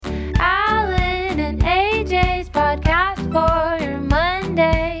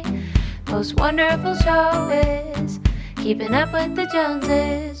most wonderful show is Keeping Up with the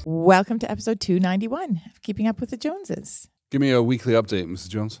Joneses. Welcome to episode 291 of Keeping Up with the Joneses. Give me a weekly update, Mrs.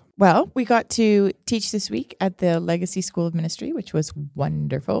 Jones. Well, we got to teach this week at the Legacy School of Ministry, which was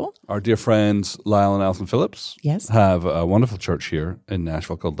wonderful. Our dear friends Lyle and Alison Phillips Yes. have a wonderful church here in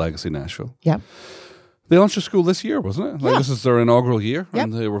Nashville called Legacy Nashville. Yep. They launched a school this year, wasn't it? Like, Yeah. this is their inaugural year, Yep.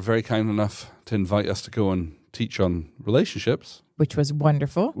 and they were very kind enough to invite us to go and teach on relationships, Which was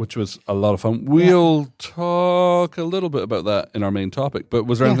wonderful. which was a lot of fun. We'll talk a little bit about that in our main topic, but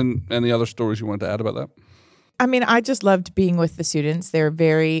was there any other stories you wanted to add about that? I mean, I just loved being with the students.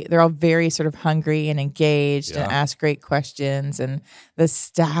 They're all very sort of hungry and engaged and ask great questions, and the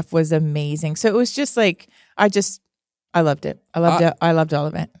staff was amazing. So it was just like, I loved it. I loved all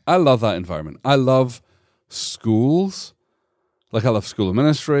of it. I love that environment. I love schools. Like, I love school of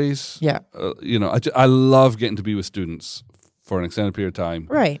ministries. Yeah. I love getting to be with students for an extended period of time.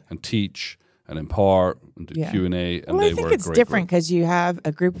 Right. And teach and impart and do Q&A. And Well, I think it's different because you have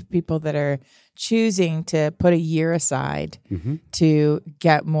a group of people that are choosing to put a year aside to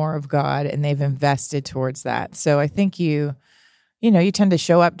get more of God, and they've invested towards that. So I think you tend to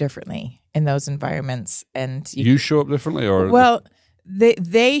show up differently in those environments. And you show up differently? Or Well,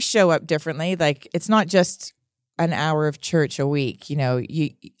 they show up differently. Like, it's not just an hour of church a week. You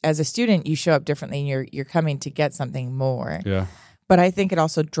as a student, you show up differently, and you're coming to get something more. Yeah. But I think it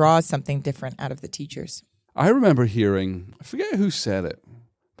also draws something different out of the teachers. I remember hearing, I forget who said it,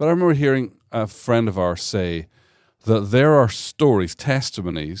 but I remember hearing a friend of ours say that there are stories,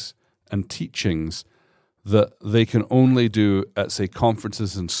 testimonies, and teachings that they can only do at, say,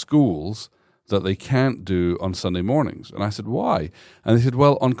 conferences and schools that they can't do on Sunday mornings. And I said, why? And they said,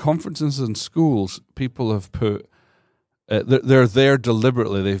 well, on conferences and schools, people have put, they're there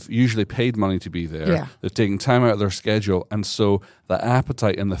deliberately. They've usually paid money to be there. Yeah. They've taken time out of their schedule. And so the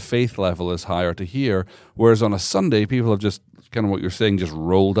appetite and the faith level is higher to hear. Whereas on a Sunday, people have just, kind of what you're saying, just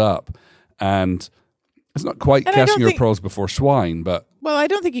rolled up. And it's not quite casting your pearls before swine, but... Well, I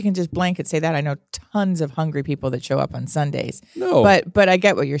don't think you can just blanket say that. I know tons of hungry people that show up on Sundays. No. But I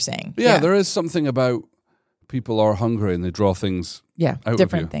get what you're saying. Yeah, there is something about people are hungry and they draw things out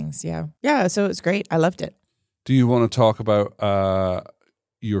different of you. things, yeah. Yeah, so it's great. I loved it. Do you want to talk about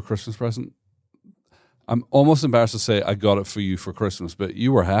your Christmas present? I'm almost embarrassed to say I got it for you for Christmas, but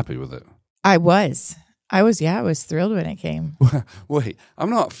you were happy with it. I was thrilled when it came. Wait,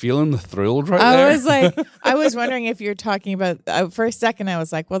 I'm not feeling the thrilled right there. I was wondering if you're talking about, for a second I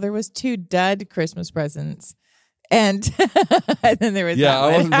was like, well, there was 2 dud Christmas presents. And, and then there was that I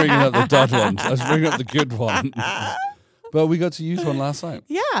one. wasn't bringing up the dud ones. I was bringing up the good one. But we got to use one last night.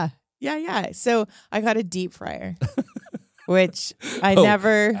 Yeah. So I got a deep fryer, which I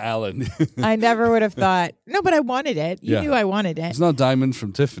Alan. I never would have thought. No, but I wanted it. You knew I wanted it. It's not diamonds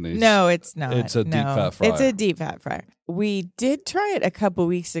from Tiffany's. No, it's not. It's a deep fat fryer. It's a deep fat fryer. We did try it a couple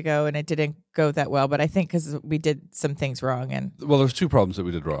weeks ago, and it didn't go that well. But I think because we did some things wrong, and there's 2 problems that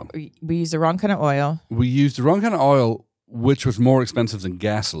we did wrong. We used the wrong kind of oil. We used the wrong kind of oil, which was more expensive than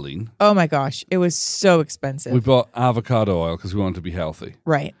gasoline. Oh my gosh, it was so expensive. We bought avocado oil because we wanted to be healthy.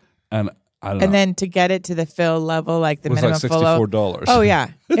 Right. And I don't know. And then to get it to the fill level, like the it was minimum like fill $64. Oh yeah,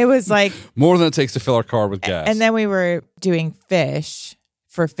 it was like more than it takes to fill our car with gas. And then we were doing fish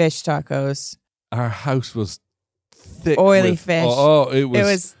for fish tacos. Our house was thick, oily with, fish. It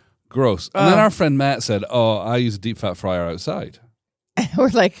was gross. And then our friend Matt said, "Oh, I use a deep fat fryer outside." We're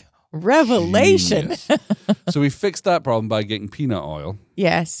like, revelation. So we fixed that problem by getting peanut oil.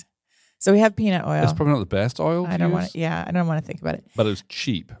 Yes. So we have peanut oil. It's probably not the best oil. I don't want to. Yeah, I don't want to think about it. But it was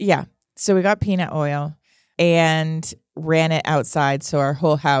cheap. Yeah. So we got peanut oil and ran it outside so our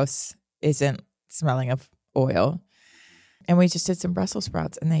whole house isn't smelling of oil. And we just did some Brussels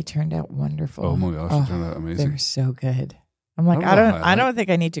sprouts, and they turned out wonderful. Oh my gosh, they turned out amazing. They're so good. I'm like, I don't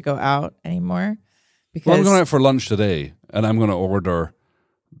think I need to go out anymore because I'm going out for lunch today, and I'm going to order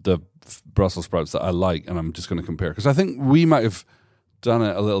the Brussels sprouts that I like, and I'm just going to compare because I think we might have done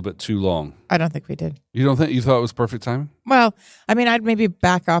it a little bit too long. I don't think we did. You don't think you thought it was perfect time? Well, I mean, I'd maybe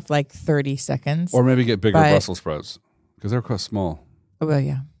back off like 30 seconds. Or maybe get bigger Brussels sprouts because they're quite small. Oh, well,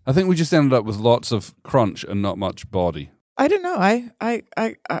 yeah. I think we just ended up with lots of crunch and not much body. I don't know.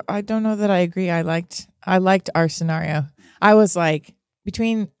 I don't know that I agree. I liked our scenario. I was like,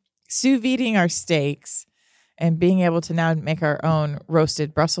 between sous videing our steaks and being able to now make our own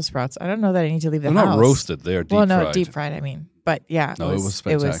roasted Brussels sprouts, I don't know that I need to leave the They're house. not roasted. They're deep fried. Deep fried, I mean. But yeah, it was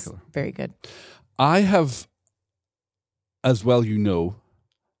spectacular. It was very good. I have, as well you know,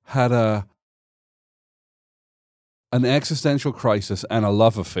 had an existential crisis and a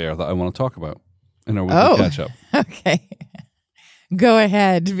love affair that I want to talk about in our weekly catch-up. Okay. Go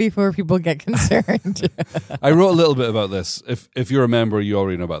ahead before people get concerned. I wrote a little bit about this. If you're a member, you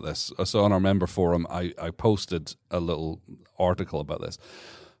already know about this. So on our member forum, I posted a little article about this.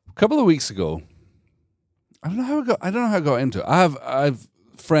 A couple of weeks ago, I don't know how I got into it. I have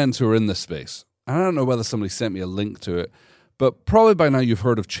friends who are in this space. I don't know whether somebody sent me a link to it, but probably by now you've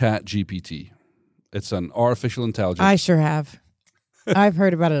heard of ChatGPT. It's an artificial intelligence. I sure have. I've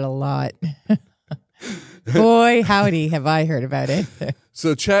heard about it a lot. Boy, howdy, have I heard about it.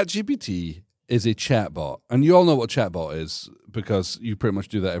 So ChatGPT is a chatbot, and you all know what chatbot is because you pretty much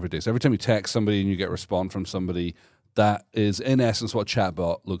do that every day. So every time you text somebody and you get a response from somebody, that is in essence what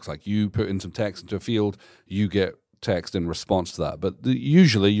chatbot looks like. You put in some text into a field, you get text in response to that. But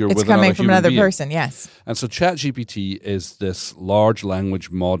usually you're It's with coming from another being. person, yes. And so ChatGPT is this large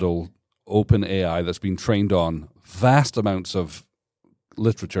language model, open AI that's been trained on vast amounts of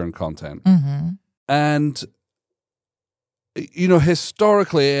literature and content. Mm-hmm. And, you know,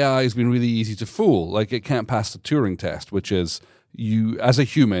 historically, AI has been really easy to fool. Like, it can't pass the Turing test, which is you, as a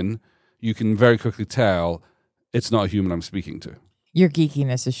human, you can very quickly tell it's not a human I'm speaking to. Your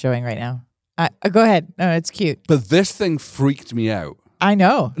geekiness is showing right now. Go ahead. No, it's cute. But this thing freaked me out. I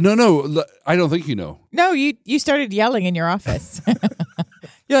know. No, I don't think you know. No, you started yelling in your office.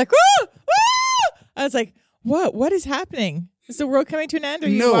 You're like, woo, woo! I was like, what is happening? Is the world coming to an end? Are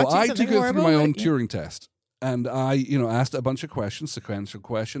you watching I something took it horrible? through my own Turing test. And I, asked it a bunch of questions, sequential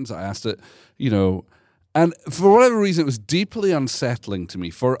questions. I asked it, and for whatever reason, it was deeply unsettling to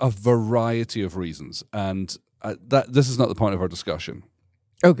me for a variety of reasons. And this is not the point of our discussion.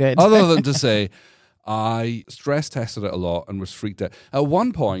 Oh, good. Other than to say, I stress tested it a lot and was freaked out. At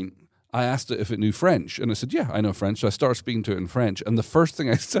one point, I asked it if it knew French, and it said, yeah, I know French. So I started speaking to it in French. And the first thing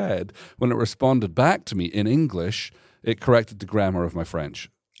I said when it responded back to me in English, it corrected the grammar of my French.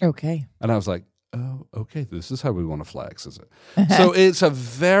 Okay. And I was like, oh, okay, this is how we want to flex, is it? So it's a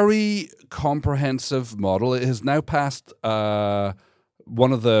very comprehensive model. It has now passed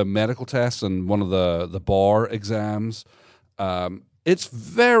one of the medical tests and one of the bar exams. It's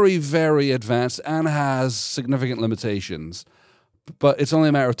very, very advanced and has significant limitations, but it's only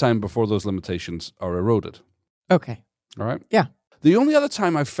a matter of time before those limitations are eroded. Okay. All right? Yeah. The only other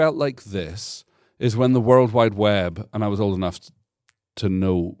time I felt like this is when the World Wide Web, and I was old enough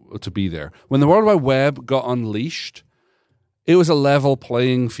to be there. When the World Wide Web got unleashed, it was a level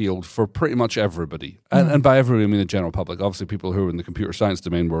playing field for pretty much everybody. And by everybody, I mean the general public. Obviously, people who were in the computer science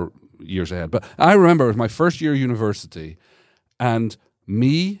domain were years ahead. But I remember it was my first year of university, and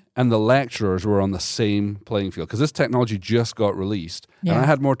me and the lecturers were on the same playing field because this technology just got released, and I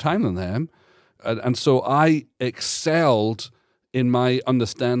had more time than them. And so I excelled in my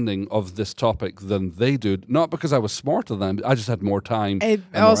understanding of this topic than they did, not because I was smarter than them, I just had more time. It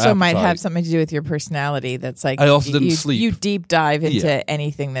also might have something to do with your personality. That's like I also didn't sleep. You deep dive into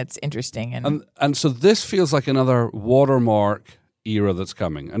anything that's interesting, and so this feels like another watermark era that's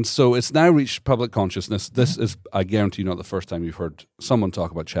coming, and so it's now reached public consciousness. This is, I guarantee, not the first time you've heard someone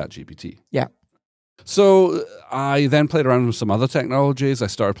talk about ChatGPT. Yeah. So I then played around with some other technologies. I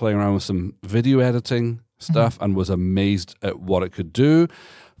started playing around with some video editing stuff and was amazed at what it could do.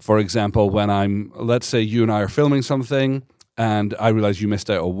 For example, when let's say you and I are filming something and I realize you missed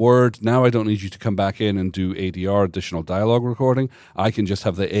out a word, now I don't need you to come back in and do ADR, additional dialogue recording. I can just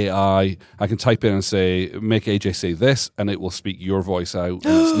have the AI, I can type in and say, make AJ say this, and it will speak your voice out,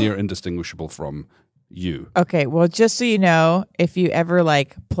 and it's near indistinguishable from you. Okay, well, just so you know, if you ever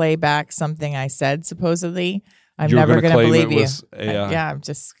play back something I said, supposedly, I'm never going to believe you. Yeah, I'm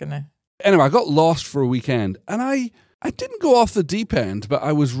just going to. Anyway, I got lost for a weekend, and I didn't go off the deep end, but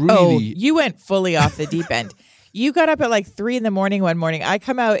I was really... Oh, you went fully off the deep end. You got up at 3 a.m. one morning. I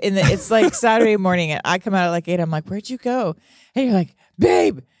come out it's Saturday morning, and I come out at 8. I'm like, where'd you go? And you're like,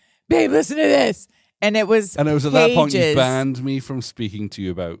 babe, listen to this. And it was at that point you banned me from speaking to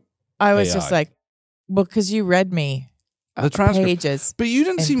you about I was AI. just like, well, because you read me the transcript. Pages. But you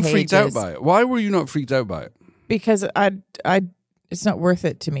didn't seem freaked out by it. Why were you not freaked out by it? Because it's not worth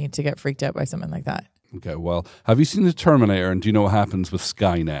it to me to get freaked out by something like that. Okay, well, have you seen The Terminator, and do you know what happens with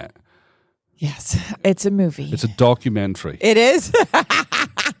Skynet? Yes, it's a movie. It's a documentary. It is?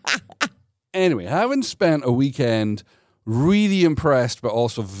 Anyway, having spent a weekend really impressed, but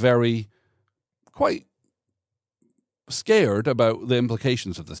also quite scared about the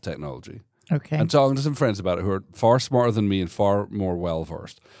implications of this technology. Okay. And talking to some friends about it who are far smarter than me and far more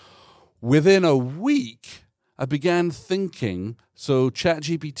well-versed. Within a week, I began thinking, so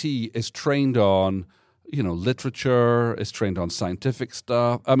ChatGPT is trained on, literature, it's trained on scientific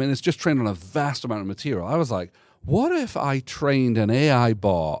stuff. I mean, it's just trained on a vast amount of material. I was like, what if I trained an AI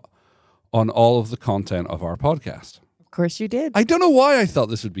bot on all of the content of our podcast? Of course you did. I don't know why I thought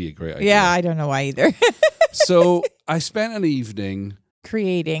this would be a great idea. Yeah, I don't know why either. So I spent an evening.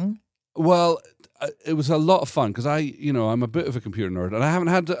 Creating. Well, it was a lot of fun because I'm a bit of a computer nerd, and I haven't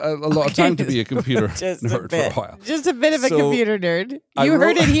had a lot of time to be a computer nerd for a while. Just a bit of a So, computer nerd. I You heard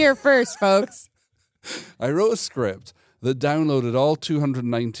wrote- it here first, folks. I wrote a script that downloaded all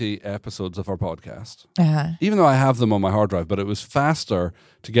 290 episodes of our podcast, even though I have them on my hard drive, but it was faster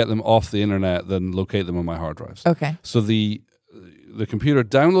to get them off the internet than locate them on my hard drives. Okay. So the computer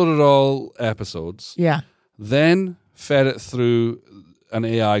downloaded all episodes, Yeah. then fed it through an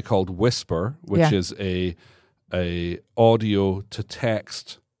AI called Whisper, which Yeah. is a audio to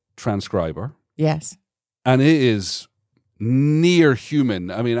text transcriber, Yes. and it is near human.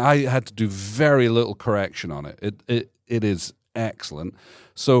 I mean, I had to do very little correction on it. It is excellent.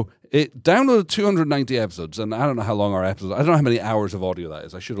 So it downloaded 290 episodes, and I don't know how long our episodes. I don't know how many hours of audio that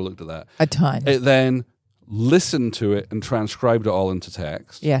is. I should have looked at that. A ton. It then listened to it and transcribed it all into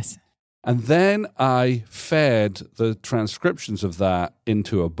text. Yes. And then I fed the transcriptions of that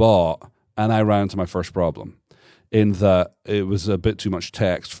into a bot, and I ran into my first problem in that it was a bit too much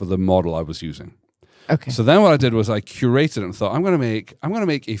text for the model I was using. Okay. So then what I did was I curated it and thought, I'm going to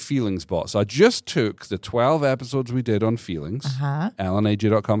make a feelings bot. So I just took the 12 episodes we did on feelings,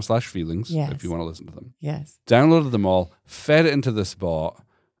 alanaj.com/feelings, Yes. if you want to listen to them. Yes. Downloaded them all, fed it into this bot,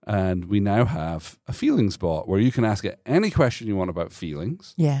 and we now have a feelings bot where you can ask it any question you want about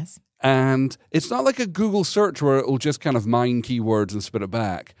feelings. Yes. And it's not like a Google search where it will just kind of mine keywords and spit it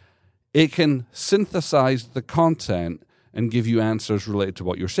back. It can synthesize the content and give you answers related to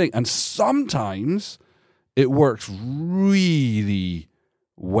what you're saying. And sometimes it works really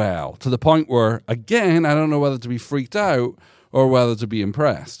well to the point where, again, I don't know whether to be freaked out or whether to be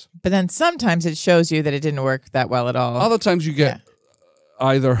impressed. But then sometimes it shows you that it didn't work that well at all. Other times you get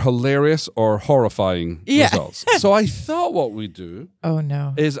either hilarious or horrifying results. So I thought what we'd do Oh,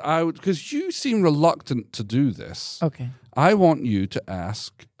 no. is because you seem reluctant to do this. Okay. I want you to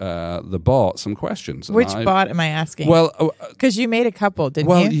ask the bot some questions. And Which bot am I asking? Well, because you made a couple,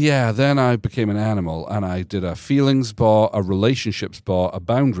 didn't you? yeah. Then I became an animal, and I did a feelings bot, a relationships bot, a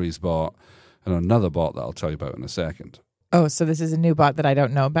boundaries bot, and another bot that I'll tell you about in a second. Oh, so this is a new bot that I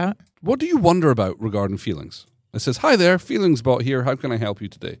don't know about? What do you wonder about regarding feelings? It says, "Hi there, feelings bot here. How can I help you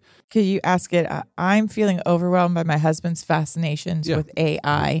today?" Could you ask it, I'm feeling overwhelmed by my husband's fascinations with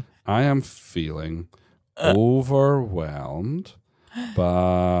AI. I am feeling overwhelmed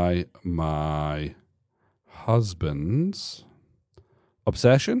by my husband's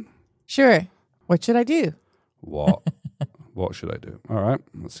obsession. Sure. What should I do? What should I do? All right,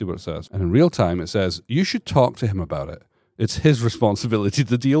 let's see what it says. And in real time, it says, you should talk to him about it. It's his responsibility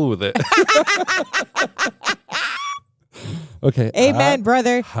to deal with it. Okay. Amen,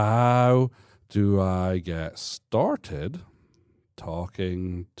 brother. How do I get started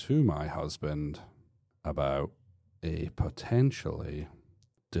talking to my husband about a potentially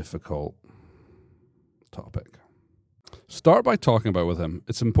difficult topic? Start by talking about it with him.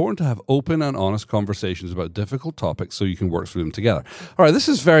 It's important to have open and honest conversations about difficult topics so you can work through them together. All right, this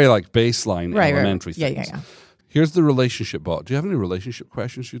is very like baseline elementary things. Yeah. Here's the relationship bot. Do you have any relationship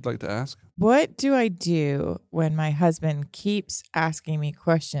questions you'd like to ask? What do I do when my husband keeps asking me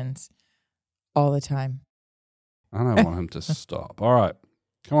questions all the time? And I want him to stop. All right.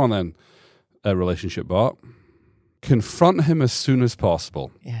 Come on then, relationship bot. Confront him as soon as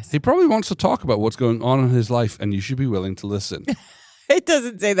possible. Yes. He probably wants to talk about what's going on in his life, and you should be willing to listen. It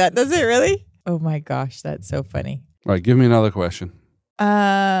doesn't say that, does it really? Oh my gosh, that's so funny. All right, give me another question.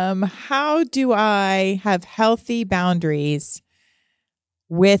 How do I have healthy boundaries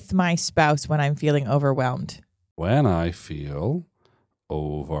with my spouse when I'm feeling overwhelmed? When I feel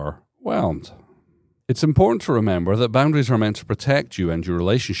overwhelmed. It's important to remember that boundaries are meant to protect you and your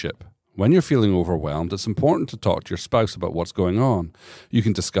relationship. When you're feeling overwhelmed, it's important to talk to your spouse about what's going on. You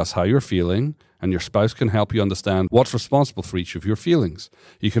can discuss how you're feeling, and your spouse can help you understand what's responsible for each of your feelings.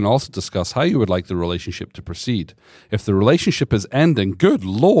 You can also discuss how you would like the relationship to proceed. If the relationship is ending, good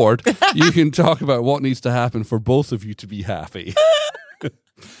Lord, you can talk about what needs to happen for both of you to be happy.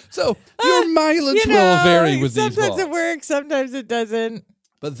 So your mileage will vary with these Sometimes it bots. works, sometimes it doesn't.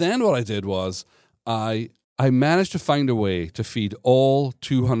 But then what I did was I managed to find a way to feed all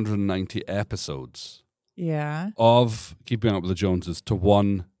 290 episodes Yeah. of Keeping Up with the Joneses to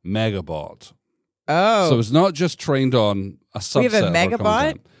one megabot. Oh. So it's not just trained on a subset We have a of our megabot?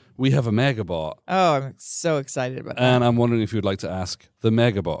 content. We have a megabot. Oh, I'm so excited about that. And I'm wondering if you'd like to ask the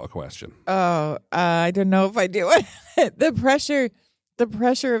megabot a question. Oh, I don't know if I do it. The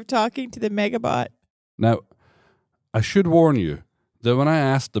pressure of talking to the megabot. Now, I should warn you that when I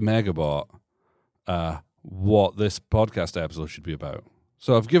asked the megabot, what this podcast episode should be about.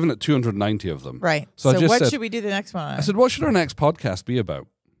 So I've given it 290 of them. Right. So I So just what said- should we do the next one on? I said, what should our next podcast be about?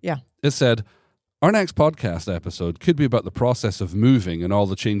 Yeah. It said, our next podcast episode could be about the process of moving and all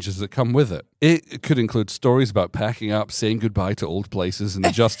the changes that come with it. It could include stories about packing up, saying goodbye to old places and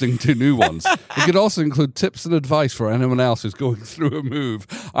adjusting to new ones. It could also include tips and advice for anyone else who's going through a move.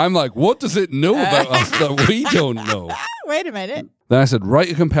 I'm like, what does it know about us that we don't know? Wait a minute. Then I said,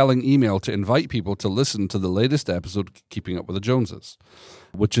 write a compelling email to invite people to listen to the latest episode, Keeping Up with the Joneses,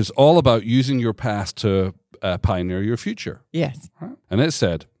 which is all about using your past to pioneer your future. Yes. And it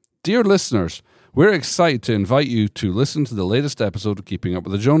said, dear listeners, we're excited to invite you to listen to the latest episode of Keeping Up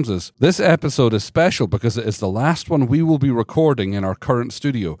with the Joneses. This episode is special because it is the last one we will be recording in our current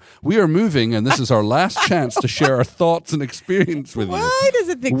studio. We are moving, and this is our last chance to share our thoughts and experience with you. Why does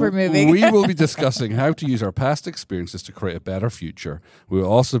it think we're moving? We will be discussing how to use our past experiences to create a better future. We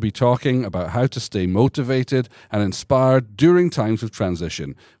will also be talking about how to stay motivated and inspired during times of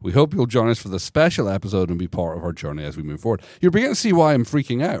transition. We hope you'll join us for the special episode and be part of our journey as we move forward. You're beginning to see why I'm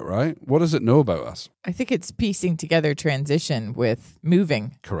freaking out, right? What does it know about us? I think it's piecing together transition with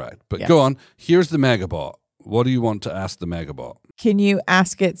moving. Correct. But Yes. go on. Here's the Megabot. What do you want to ask the Megabot? Can you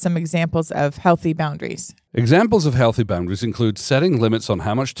ask it some examples of healthy boundaries? Examples of healthy boundaries include setting limits on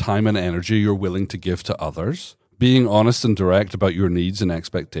how much time and energy you're willing to give to others, being honest and direct about your needs and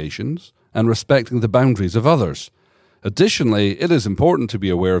expectations, and respecting the boundaries of others. Additionally, it is important to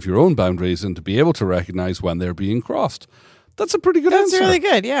be aware of your own boundaries and to be able to recognize when they're being crossed. That's a pretty good That's answer. really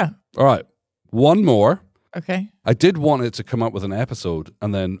good. Yeah. All right. One more. Okay. I did want it to come up with an episode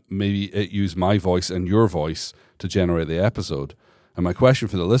and then maybe it use my voice and your voice to generate the episode. And my question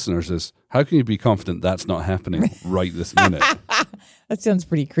for the listeners is, how can you be confident that's not happening right this minute? That sounds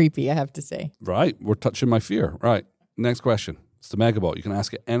pretty creepy, I have to say. Right. We're touching my fear. Right. Next question. It's the Megabot. You can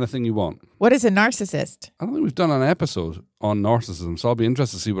ask it anything you want. What is a narcissist? I don't think we've done an episode on narcissism, so I'll be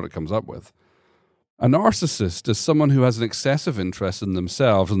interested to see what it comes up with. A narcissist is someone who has an excessive interest in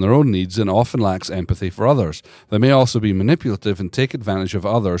themselves and their own needs and often lacks empathy for others. They may also be manipulative and take advantage of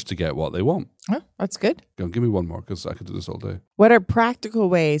others to get what they want. Oh, that's good. Go, give me one more because I could do this all day. What are practical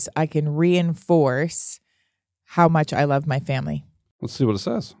ways I can reinforce how much I love my family? Let's see what it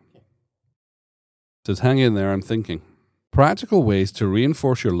says. It says, hang in there, I'm thinking. Practical ways to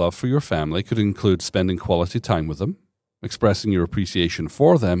reinforce your love for your family could include spending quality time with them, expressing your appreciation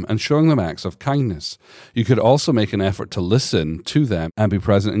for them, and showing them acts of kindness. You could also make an effort to listen to them and be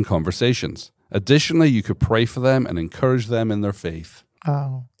present in conversations. Additionally, you could pray for them and encourage them in their faith.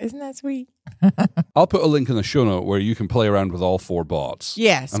 Oh, isn't that sweet? I'll put a link in the show note where you can play around with all 4 bots.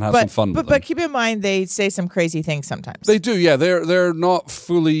 Yes. And have but, some fun with but, them. But keep in mind, they say some crazy things sometimes. They do, yeah. They're not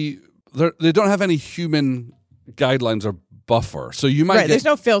fully... They don't have any human guidelines or buffer. So you might right, get... there's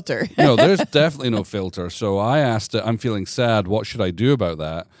no filter. No, there's definitely no filter. So I asked it, I'm feeling sad. What should I do about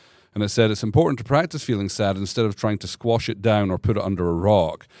that? And it said it's important to practice feeling sad instead of trying to squash it down or put it under a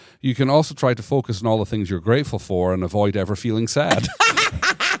rock. You can also try to focus on all the things you're grateful for and avoid ever feeling sad.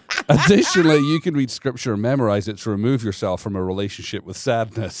 Additionally, you can read scripture and memorize it to remove yourself from a relationship with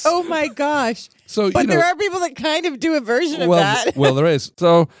sadness. Oh my gosh. So, But you know, there are people that kind of do a version of well, that. well, there is.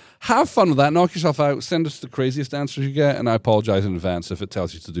 So have fun with that. Knock yourself out. Send us the craziest answers you get. And I apologize in advance if it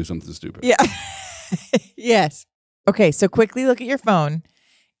tells you to do something stupid. Yeah. Yes. Okay, so quickly look at your phone.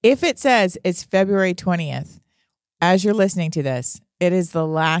 If it says it's February 20th, as you're listening to this, it is the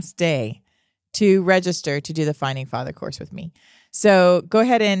last day to register to do the Finding Father course with me. So go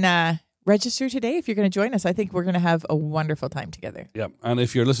ahead and register today if you're going to join us. I think we're going to have a wonderful time together. Yeah. And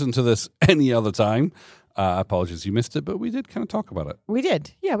if you're listening to this any other time, apologies you missed it, but we did kind of talk about it We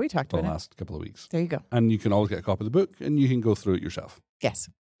did. Yeah, we talked for the about it. last couple of weeks. There you go. And you can always get a copy of the book and you can go through it yourself. Yes.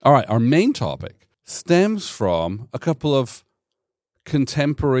 All right. Our main topic stems from a couple of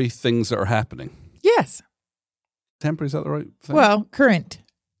contemporary things that are happening. Yes. Contemporary, is that the right thing? Well, current.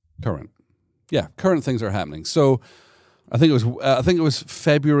 Current. Yeah, current things are happening. So I think it was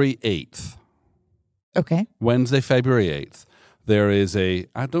February 8th. Okay. Wednesday, February 8th. There is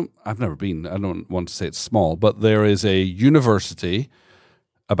I've never been, I don't want to say it's small, but there is a university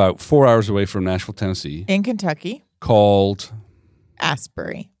about 4 hours away from Nashville, Tennessee In Kentucky, called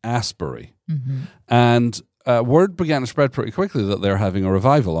Asbury. Asbury. Mm-hmm. And word began to spread pretty quickly that they're having a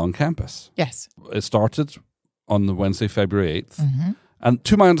revival on campus. Yes. It started on the Wednesday, February 8th. Mm-hmm. And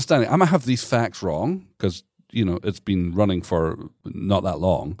to my understanding, I might have these facts wrong because, you know, it's been running for not that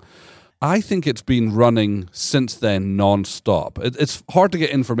long. I think it's been running since then nonstop. It's hard to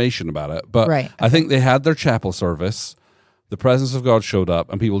get information about it, but Right. I think they had their chapel service. the presence of God showed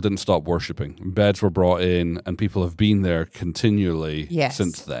up and people didn't stop worshiping. Beds were brought in and people have been there continually Yes.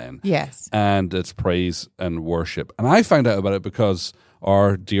 since then. Yes. And it's praise and worship. And I found out about it because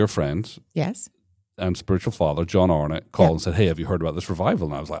our dear friend Yes. and spiritual father, John Arnott, called Yeah. and said, hey, have you heard about this revival?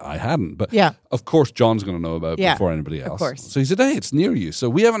 And I was like, I hadn't. But Yeah. of course, John's going to know about it Yeah, before anybody else. of course. So he said, hey, it's near you. So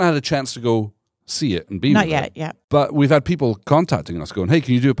we haven't had a chance to go see it and be Not with yet. it. Yeah. But we've had people contacting us going, hey,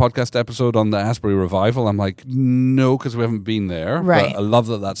 can you do a podcast episode on the Asbury revival? I'm like, no, because we haven't been there. Right. But I love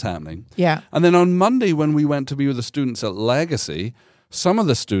that that's happening. Yeah. And then on Monday, when we went to be with the students at Legacy, some of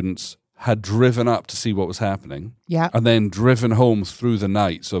the students had driven up to see what was happening Yeah. and then driven home through the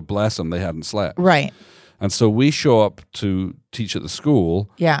night. So bless them, they hadn't slept. Right. And so we show up to teach at the school.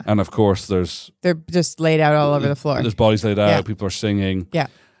 Yeah. And of course, there's They're just laid out all over the floor. There's bodies laid out, Yeah. people are singing. Yeah.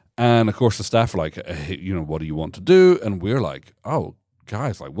 And of course, the staff are like, hey, what do you want to do? And we're like, oh,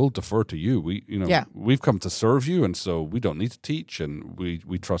 guys, like we'll defer to you. Yeah. We've come to serve you, and so we don't need to teach, and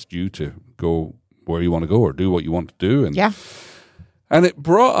we trust you to go where you want to go or do what you want to do. And Yeah. and it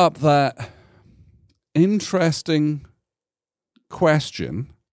brought up that interesting question,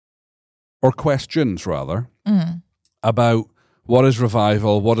 or questions rather, Mm. about what is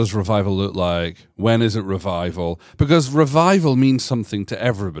revival? What does revival look like? When is it revival? Because revival means something to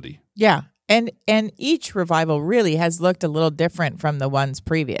everybody. Yeah. And each revival really has looked a little different from the ones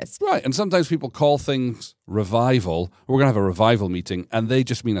previous. Right. And sometimes people call things revival. We're going to have a revival meeting, and they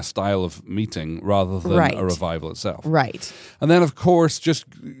just mean a style of meeting rather than Right. a revival itself. Right. And then, of course, just,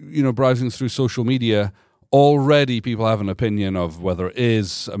 browsing through social media, already people have an opinion of whether it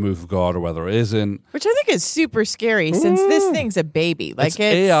is a move of God or whether it isn't. Which I think is super scary since this thing's a baby. Like It's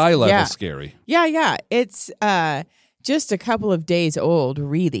AI level yeah. scary. Yeah, yeah. It's just a couple of days old,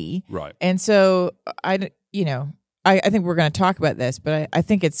 really. Right. And so I think we're going to talk about this, but I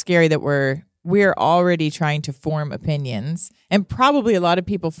think it's scary that we're already trying to form opinions, and probably a lot of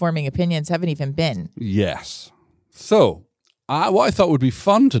people forming opinions haven't even been. Yes. So, what I thought would be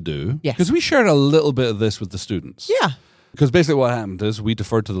fun to do, Yes. because we shared a little bit of this with the students. Yeah. Because basically what happened is we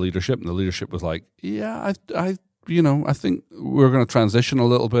deferred to the leadership, and the leadership was like, yeah, I think we're going to transition a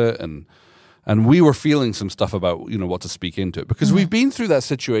little bit, and we were feeling some stuff about, what to speak into it. Because we've been through that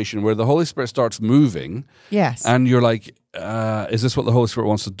situation where the Holy Spirit starts moving, Yes. and you're like, is this what the Holy Spirit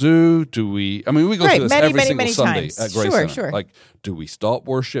wants to do? we go Right, through this many, every many, single many Sunday times. at Grace Sure, Center. sure. Like, do we stop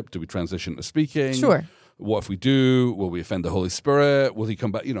worship? Do we transition to speaking? Sure. What if we do? Will we offend the Holy Spirit? Will he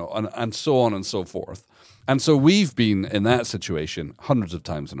come back? And so on and so forth. And so we've been in that situation hundreds of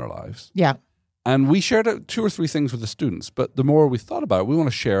times in our lives. Yeah. And we shared out 2 or 3 things with the students. But the more we thought about it, we want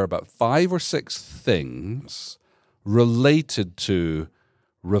to share about 5 or 6 things related to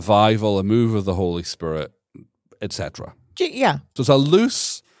revival, a move of the Holy Spirit, etc. Yeah. So it's a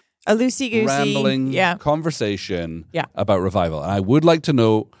loose, A loosey-goosey. rambling Yeah. conversation Yeah. about revival. And I would like to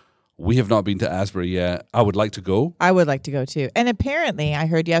know, we have not been to Asbury yet. I would like to go. I would like to go too. And apparently, I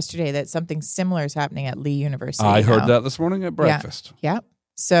heard yesterday that something similar is happening at Lee University. I heard now. that this morning at breakfast. Yeah.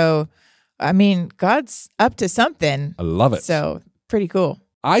 So, I mean, God's up to something. I love it. So, pretty cool.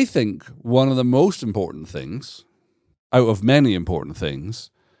 I think one of the most important things, out of many important things,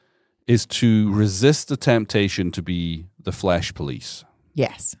 is to resist the temptation to be the flesh police.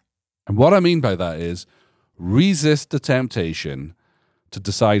 Yes. And what I mean by that is resist the temptation to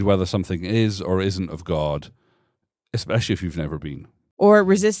decide whether something is or isn't of God, especially if you've never been. Or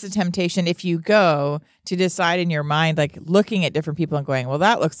resist the temptation if you go to decide in your mind, like looking at different people and going, well,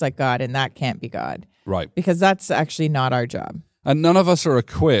 that looks like God and that can't be God. Right. Because that's actually not our job. And none of us are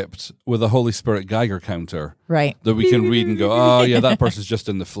equipped with a Holy Spirit Geiger counter Right. that we can read and go, oh, yeah, that person's just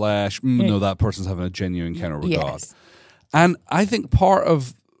in the flesh. No, that person's having a genuine encounter with God. Yes. And I think part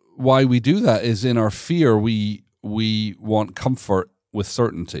of why we do that is in our fear, we want comfort with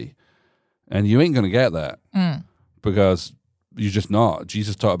certainty. And you ain't going to get that because you're just not.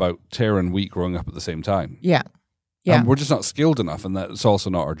 Jesus taught about tear and wheat growing up at the same time. Yeah. Yeah. And we're just not skilled enough, and that's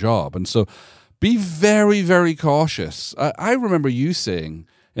also not our job. And so be very, very cautious. I remember you saying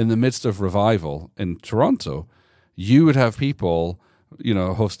in the midst of revival in Toronto, you would have people,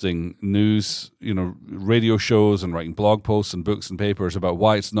 hosting news, radio shows and writing blog posts and books and papers about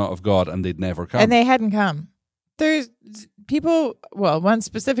why it's not of God, and they'd never come. And they hadn't come. There's people, well, one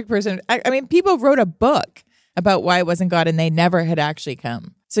specific person, I mean, people wrote a book about why it wasn't God and they never had actually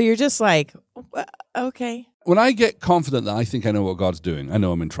come. So you're just like, okay. When I get confident that I think I know what God's doing, I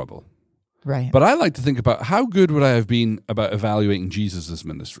know I'm in trouble. Right. But I like to think about how good would I have been about evaluating Jesus'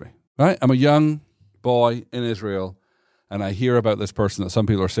 ministry, right? I'm a young boy in Israel, and I hear about this person that some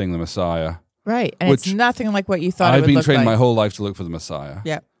people are saying the Messiah. Right. And it's which nothing like what you thought it I've would been look trained like. my whole life to look for the Messiah.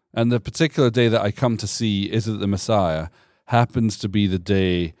 Yeah. And the particular day that I come to see is it the Messiah happens to be the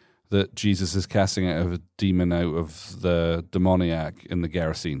day that Jesus is casting out a demon out of the demoniac in the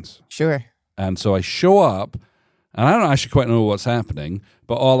Gerasenes. Sure. And so I show up, and I don't actually quite know what's happening,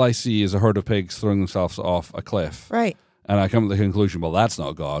 but all I see is a herd of pigs throwing themselves off a cliff. Right. And I come to the conclusion, well, that's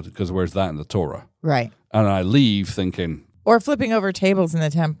not God, because where's that in the Torah? Right. And I leave thinking... Or flipping over tables in the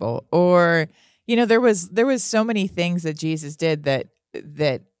temple. Or, there was so many things that Jesus did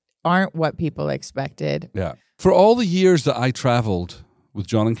that aren't what people expected. Yeah. For all the years that I traveled with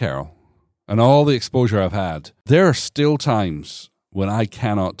John and Carol, and all the exposure I've had, there are still times when I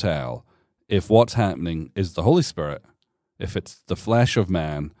cannot tell if what's happening is the Holy Spirit, if it's the flesh of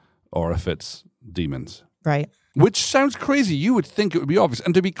man, or if it's demons. Right. Which sounds crazy. You would think it would be obvious.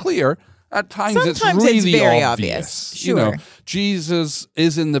 And to be clear, at times Sometimes it's really very obvious. Sure. Jesus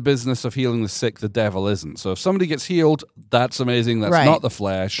is in the business of healing the sick, the devil isn't. So if somebody gets healed, that's amazing. That's Right. not the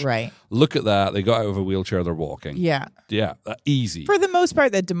flesh. Right. Look at that. They got out of a wheelchair, they're walking. Yeah. Yeah, easy. For the most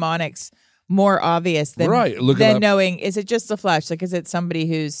part, the demonic's more obvious than, Right, look at than that. knowing, is it just the flesh? Like, is it somebody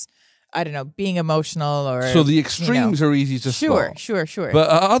who's, I don't know, being emotional or... So the extremes are easy to spot. Sure. But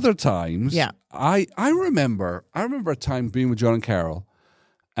at other times, Yeah. I remember a time being with John and Carol,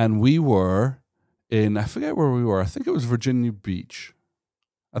 and we were in, I forget where we were. I think it was Virginia Beach.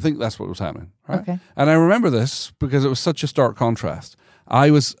 I think that's what was happening. Right? Okay. And I remember this because it was such a stark contrast. I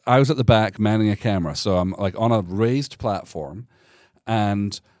was at the back manning a camera, so I'm like on a raised platform,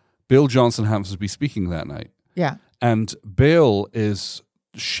 and Bill Johnson happens to be speaking that night. Yeah. And Bill is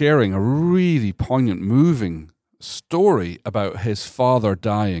sharing a really poignant, moving story about his father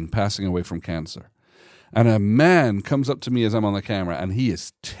dying, passing away from cancer. And a man comes up to me as I'm on the camera, and he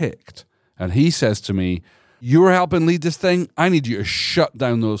is ticked. And he says to me, "You're helping lead this thing. I need you to shut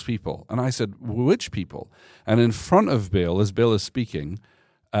down those people." And I said, "Which people?" And in front of Bill, as Bill is speaking,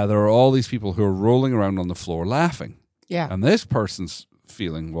 there are all these people who are rolling around on the floor laughing. Yeah. And this person's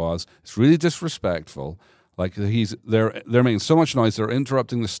feeling was, it's really disrespectful. Like they're making so much noise, they're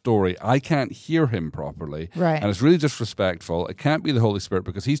interrupting the story. I can't hear him properly. Right. And it's really disrespectful. It can't be the Holy Spirit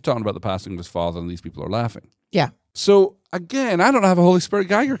because he's talking about the passing of his father and these people are laughing. Yeah. So again, I don't have a Holy Spirit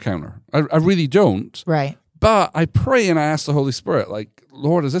Geiger counter. I really don't. Right. But I pray and I ask the Holy Spirit, like,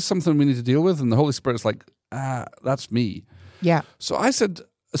 Lord, is this something we need to deal with? And the Holy Spirit's like, that's me. Yeah. So I said,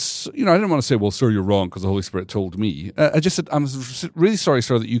 I didn't want to say, well, sir, you're wrong because the Holy Spirit told me. I just said, I'm really sorry,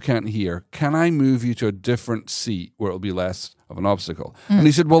 sir, that you can't hear. Can I move you to a different seat where it'll be less of an obstacle? And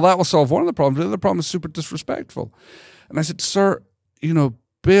he said, well, that will solve one of the problems. The other problem is super disrespectful. And I said, sir,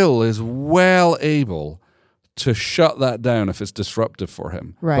 Bill is well able to shut that down if it's disruptive for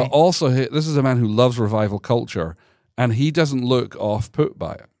him. Right. But also, this is a man who loves revival culture, and he doesn't look off-put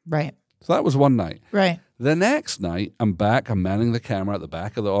by it. Right. So that was one night. Right. The next night, I'm manning the camera at the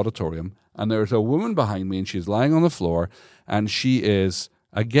back of the auditorium, and there's a woman behind me, and she's lying on the floor, and she is,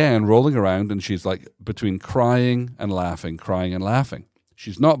 again, rolling around, and she's like between crying and laughing.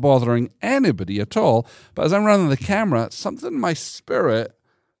 She's not bothering anybody at all, but as I'm running the camera, something in my spirit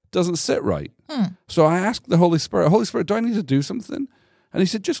doesn't sit right. So I asked the Holy Spirit, do I need to do something? And he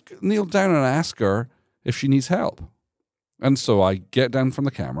said, just kneel down and ask her if she needs help. And so I get down from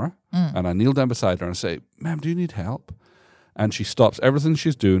the camera, and I kneel down beside her and I say, ma'am, do you need help? And she stops everything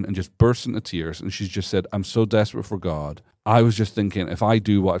she's doing and just bursts into tears. And she's just said, I'm so desperate for God. I was just thinking, if I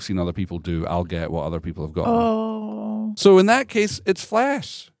do what I've seen other people do, I'll get what other people have gotten. Oh. So in that case, it's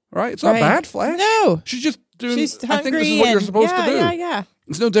flesh, right? It's not bad flesh. No. She's just doing, She's I think this is what you're supposed to do. Yeah.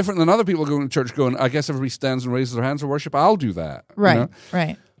 It's no different than other people going to church going, I guess everybody stands and raises their hands for worship. I'll do that. Right.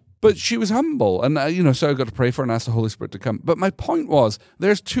 Right. But she was humble, and so I got to pray for her and ask the Holy Spirit to come. But my point was,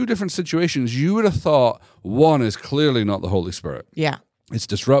 there's two different situations. You would have thought one is clearly not the Holy Spirit. Yeah. It's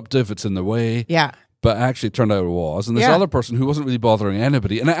disruptive, it's in the way. Yeah. But actually it turned out it was. And this other person who wasn't really bothering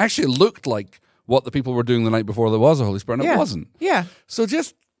anybody, and it actually looked like what the people were doing the night before there was a Holy Spirit, and it wasn't. Yeah. So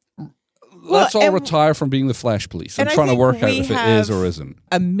just let's all retire from being the flesh police and trying to work out if it is or isn't.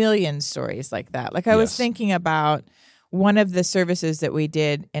 A million stories like that. Like I was thinking about one of the services that we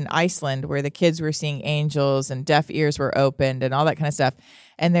did in Iceland where the kids were seeing angels and deaf ears were opened and all that kind of stuff.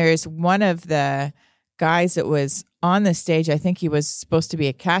 And there's one of the guys that was on the stage, I think he was supposed to be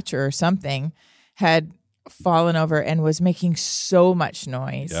a catcher or something, had fallen over and was making so much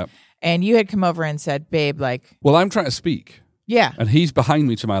noise. Yep. And you had come over and said, babe, like... Well, I'm trying to speak. Yeah. And he's behind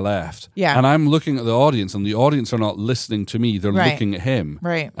me to my left. Yeah. And I'm looking at the audience, and the audience are not listening to me. They're looking at him.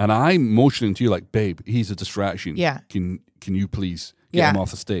 Right. And I'm motioning to you like, babe, he's a distraction. Yeah. Can you please get him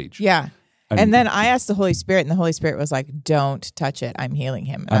off the stage? Yeah. And then I asked the Holy Spirit, and the Holy Spirit was like, don't touch it. I'm healing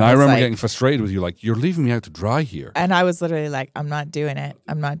him. And I remember getting frustrated with you, like, you're leaving me out to dry here. And I was literally like, I'm not doing it.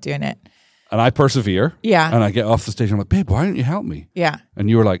 And I persevere. Yeah. And I get off the stage and I'm like, babe, why didn't you help me? Yeah. And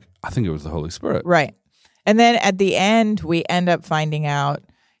you were like, I think it was the Holy Spirit. Right. And then at the end, we end up finding out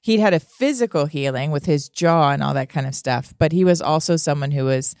he'd had a physical healing with his jaw and all that kind of stuff. But he was also someone who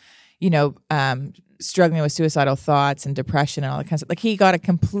was, struggling with suicidal thoughts and depression and all that kind of stuff. Like he got a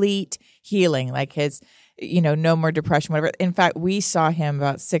complete healing, like his, no more depression, whatever. In fact, we saw him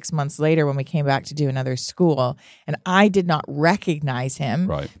about 6 months later when we came back to do another school, and I did not recognize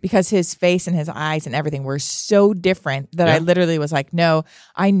him because his face and his eyes and everything were so different that I literally was like, no,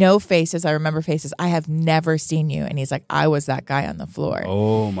 I know faces. I remember faces. I have never seen you. And he's like, I was that guy on the floor.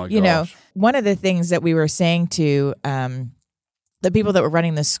 Oh my gosh. One of the things that we were saying to the people that were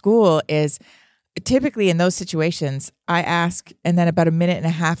running the school is, typically in those situations, I ask, and then about a minute and a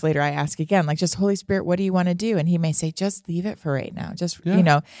half later, I ask again, like, just Holy Spirit, what do you want to do? And he may say, just leave it for right now.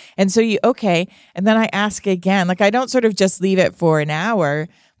 And so okay. And then I ask again, like, I don't sort of just leave it for an hour,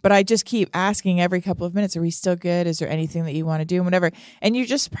 but I just keep asking every couple of minutes, are we still good? Is there anything that you want to do? And whatever. And you're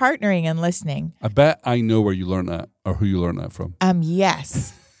just partnering and listening. I bet I know where you learned that or who you learned that from.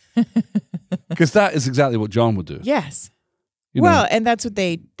 Yes. Because that is exactly what John would do. Yes. And that's what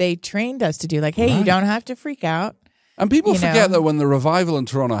they trained us to do. Like, hey, you don't have to freak out. And people forget that when the revival in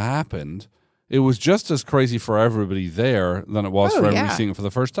Toronto happened, it was just as crazy for everybody there than it was for everybody seeing it for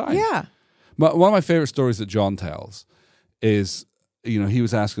the first time. Yeah. One of my favorite stories that John tells is, he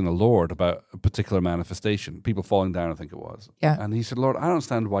was asking the Lord about a particular manifestation, people falling down, I think it was. Yeah. And he said, Lord, I don't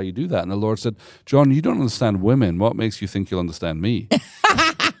understand why you do that. And the Lord said, John, you don't understand women. What makes you think you'll understand me?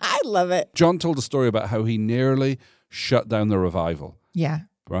 I love it. John told a story about how he nearly shut down the revival. Yeah.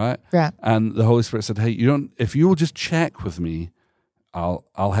 Right? Yeah. And the Holy Spirit said, hey, if you will just check with me, I'll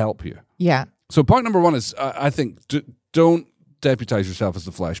help you. Yeah. So point number one is, I think, don't deputize yourself as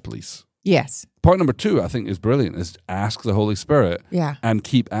the flesh police. Yes. Point number two, I think, is brilliant, is ask the Holy Spirit and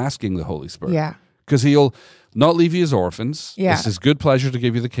keep asking the Holy Spirit. Yeah. Because he'll not leave you as orphans. Yeah. It's his good pleasure to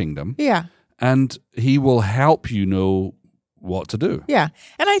give you the kingdom. Yeah. And he will help you know what to do. Yeah.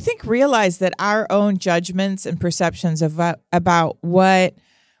 And I think realize that our own judgments and perceptions about what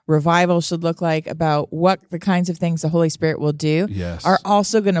revival should look like, about what the kinds of things the Holy Spirit will do, are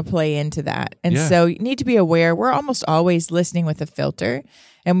also going to play into that. And so you need to be aware, we're almost always listening with a filter,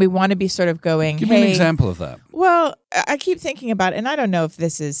 and we want to be sort of going, Give me an example of that. Well, I keep thinking about it, and I don't know if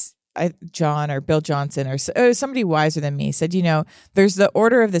this is John or Bill Johnson or somebody wiser than me said, there's the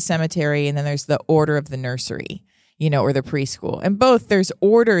order of the cemetery and then there's the order of the nursery. Or the preschool. And both, there's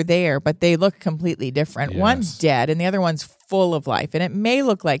order there, but they look completely different. Yes. One's dead and the other one's full of life. And it may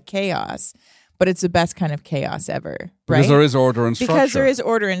look like chaos, but it's the best kind of chaos ever. Because there is order and structure. Because there is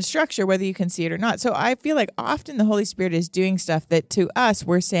order and structure, whether you can see it or not. So I feel like often the Holy Spirit is doing stuff that to us,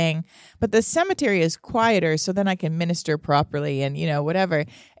 we're saying, but the cemetery is quieter, so then I can minister properly and, whatever.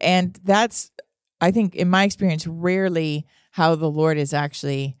 And that's, I think, in my experience, rarely how the Lord is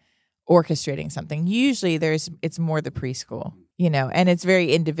actually orchestrating something. Usually it's more the preschool, and it's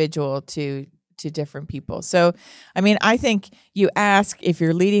very individual to different people. So, I think you ask if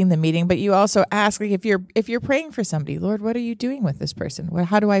you're leading the meeting, but you also ask, like, if you're praying for somebody, Lord, what are you doing with this person?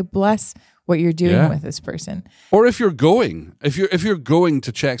 How do I bless what you're doing with this person? Or if you're going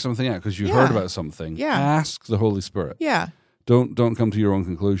to check something out because you heard about something, ask the Holy Spirit. Yeah. Don't come to your own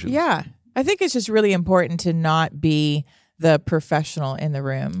conclusions. Yeah. I think it's just really important to not be the professional in the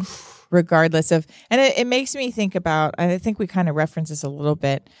room, regardless of, and it makes me think about, I think we kind of referenced this a little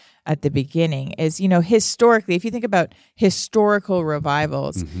bit at the beginning, is, historically, if you think about historical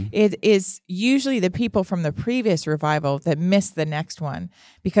revivals, it is usually the people from the previous revival that miss the next one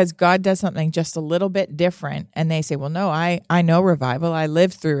because God does something just a little bit different. And they say, well, no, I know revival. I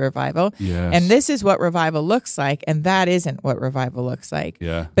lived through revival. Yes. And this is what revival looks like. And that isn't what revival looks like.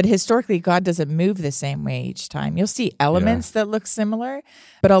 Yeah. But historically, God doesn't move the same way each time. You'll see elements that look similar.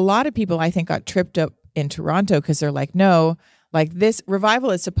 But a lot of people, I think, got tripped up in Toronto because they're like, no, like this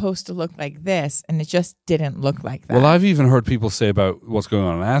revival is supposed to look like this, and it just didn't look like that. Well, I've even heard people say about what's going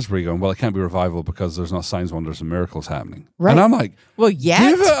on in Asbury going, well, it can't be revival because there's not signs, wonders, and miracles happening. Right. And I'm like, well,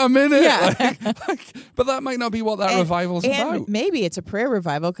 give it a minute. Yeah. But that might not be what that revival is about. Maybe it's a prayer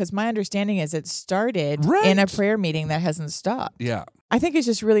revival because my understanding is it started in a prayer meeting that hasn't stopped. Yeah. I think it's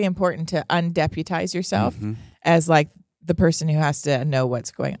just really important to undeputize yourself as like the person who has to know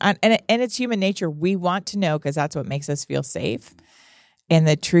what's going on. And it's human nature. We want to know because that's what makes us feel safe. And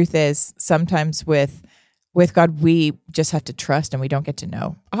the truth is sometimes with God, we just have to trust and we don't get to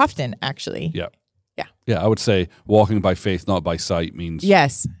know. Often, actually. Yeah. Yeah. Yeah, I would say walking by faith, not by sight means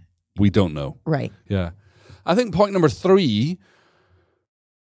we don't know. Right. Yeah. I think point number 3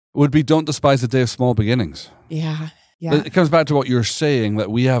 would be don't despise the day of small beginnings. Yeah. Yeah. It comes back to what you're saying,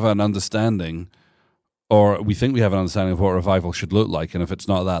 that we have an understanding, or we think we have an understanding of what revival should look like, and if it's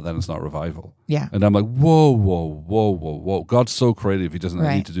not that, then it's not revival. Yeah. And I'm like, whoa. God's so creative, he doesn't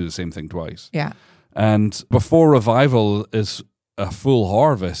Right. need to do the same thing twice. Yeah. And before revival is a full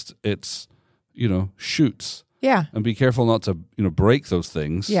harvest, it's, shoots. Yeah. And be careful not to, break those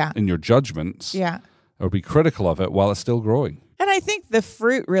things Yeah. in your judgments Yeah. or be critical of it while it's still growing. And I think the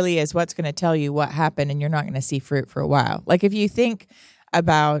fruit really is what's going to tell you what happened, and you're not going to see fruit for a while. Like if you think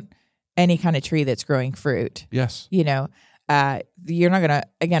about any kind of tree that's growing fruit, Yes. you're not going to,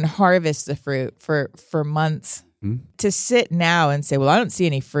 again, harvest the fruit for months. To sit now and say, well, I don't see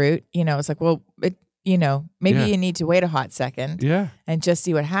any fruit, it's like, well, maybe Yeah. you need to wait a hot second Yeah. and just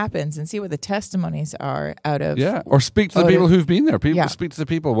see what happens and see what the testimonies are out of. Yeah. Or speak to the Oh, people yeah. who've been there. Yeah. Speak to the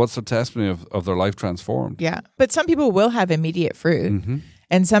people. What's the testimony of their life transformed? Yeah. But some people will have immediate fruit, Mm-hmm.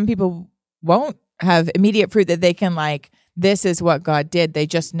 and some people won't have immediate fruit that they can this is what God did. They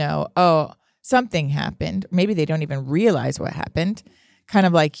just know, oh, something happened. Maybe they don't even realize what happened. Kind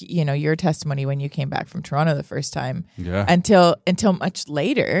of like, your testimony when you came back from Toronto the first time, Yeah. until much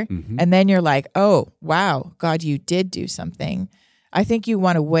later. Mm-hmm. And then you're like, oh, wow, God, you did do something. I think you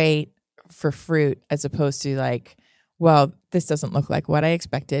want to wait for fruit as opposed to well, this doesn't look like what I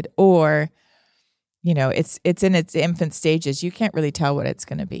expected. Or, it's in its infant stages. You can't really tell what it's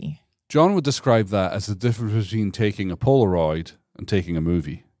going to be. John would describe that as the difference between taking a Polaroid and taking a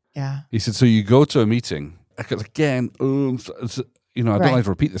movie. Yeah. He said, so you go to a meeting, because again, I don't Right. like to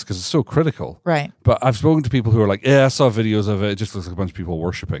repeat this because it's so critical. Right. But I've spoken to people who are like, yeah, I saw videos of it. It just looks like a bunch of people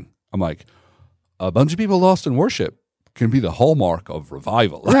worshiping. I'm like, a bunch of people lost in worship can be the hallmark of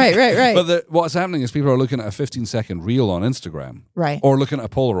revival. Right. But what's happening is people are looking at a 15-second reel on Instagram. Right. Or looking at a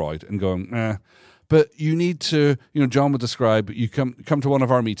Polaroid and going, eh. But you need to, John would describe, you come to one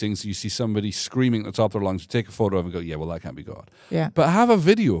of our meetings, you see somebody screaming at the top of their lungs, you take a photo of it and go, yeah, well, that can't be God. Yeah. But have a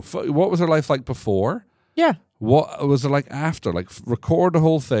video. What was their life like before? Yeah. What was it like after? Record the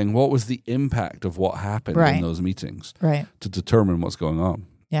whole thing. What was the impact of what happened Right. in those meetings Right. to determine what's going on?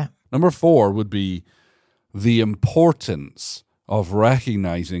 Yeah. Number 4 would be the importance of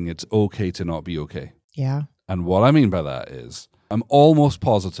recognizing it's okay to not be okay. Yeah. And what I mean by that is, I'm almost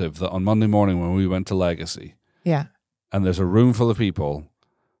positive that on Monday morning when we went to Legacy, Yeah. and there's a room full of people,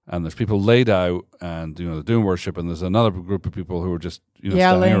 and there's people laid out, and they're doing worship, and there's another group of people who are just standing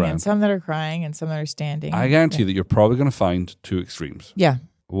Yelling, around. and some that are crying, and some that are standing. I guarantee you that you're probably going to find 2 extremes. Yeah.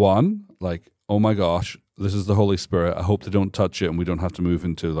 One, oh my gosh, this is the Holy Spirit. I hope they don't touch it, and we don't have to move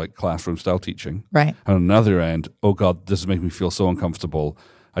into classroom style teaching. Right. And on another end, oh God, this is making me feel so uncomfortable.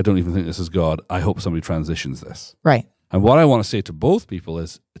 I don't even think this is God. I hope somebody transitions this. Right. And what I want to say to both people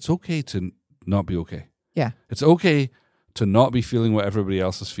is, it's okay to not be okay. Yeah. It's okay to not be feeling what everybody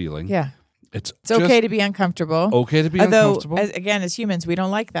else is feeling. Yeah. It's It's okay to be uncomfortable. okay to be Although, uncomfortable. as humans, we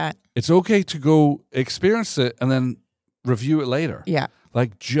don't like that. It's okay to go experience it and then review it later. Yeah.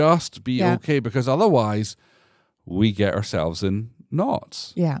 Just be Yeah. okay, because otherwise we get ourselves in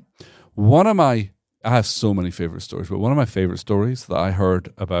knots. Yeah. I have so many favorite stories, but one of my favorite stories that I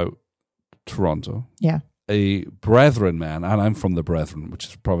heard about Toronto, Yeah. a Brethren man, and I'm from the Brethren, which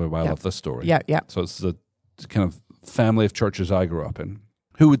is probably why I Yeah. love this story. Yeah. Yeah. So it's the kind of family of churches I grew up in,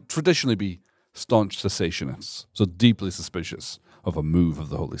 who would traditionally be staunch cessationists, so deeply suspicious of a move of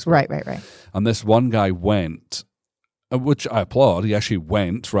the Holy Spirit. Right. And this one guy went, which I applaud, he actually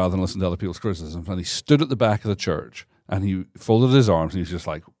went rather than listen to other people's criticism, and he stood at the back of the church and he folded his arms and he was just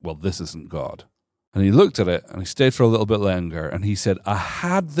like, well, this isn't God. And he looked at it and he stayed for a little bit longer and he said, I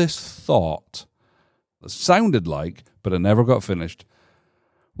had this thought that sounded like, but it never got finished.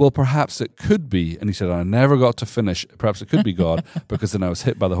 Well, perhaps it could be. And he said, I never got to finish. Perhaps it could be God, because then I was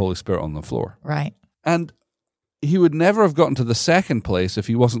hit by the Holy Spirit on the floor. Right. And he would never have gotten to the second place if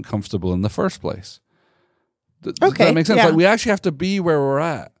he wasn't comfortable in the first place. Does that make sense? Yeah. We actually have to be where we're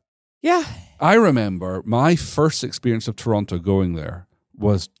at. Yeah. I remember my first experience of Toronto going there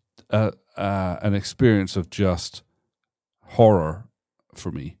was an experience of just horror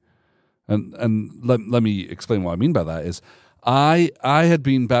for me. And let me explain what I mean by that is I had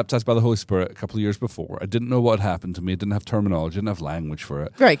been baptized by the Holy Spirit a couple of years before. I didn't know what had happened to me. I didn't have terminology. I didn't have language for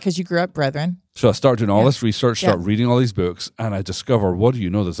it. Right. Because you grew up Brethren. So I started doing all this research, start Yeah. reading all these books, and I discover, what do you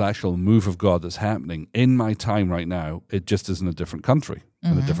know, there's actual move of God that's happening in my time right now. It just is in a different country,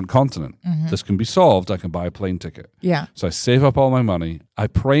 in a different continent. This can be solved. I can buy a plane ticket. Yeah. So I save up all my money. I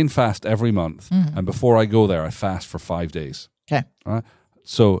pray and fast every month. And before I go there, I fast for 5 days. Okay. All right?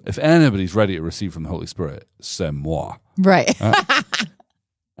 So if anybody's ready to receive from the Holy Spirit, c'est moi. Right.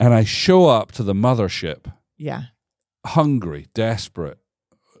 And I show up to the mothership, Yeah. hungry, desperate,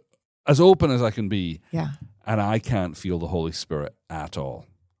 as open as I can be. Yeah. and I can't feel the Holy Spirit at all.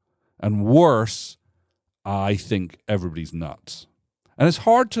 And worse, I think everybody's nuts. And it's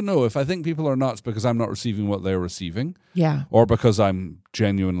hard to know if I think people are nuts because I'm not receiving what they're receiving, Yeah. or because I'm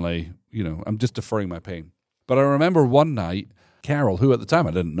genuinely, I'm just deferring my pain. But I remember one night, Carol, who at the time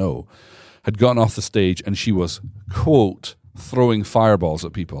I didn't know, had gotten off the stage and she was, quote, throwing fireballs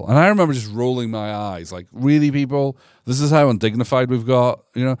at people. And I remember just rolling my eyes, like, really, people? This is how undignified we've got,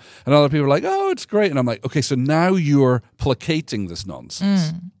 And other people are like, oh, it's great. And I'm like, okay, so now you're placating this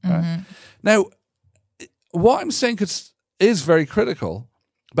nonsense. Right? Now, what I'm saying is very critical,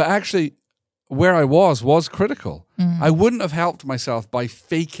 but actually where I was critical. I wouldn't have helped myself by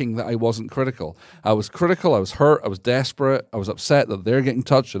faking that I wasn't critical. I was critical, I was hurt, I was desperate, I was upset that they're getting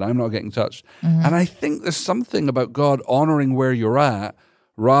touched and I'm not getting touched. And I think there's something about God honoring where you're at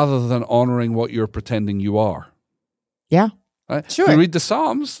rather than honoring what you're pretending you are. Yeah. Right? Sure. If you read the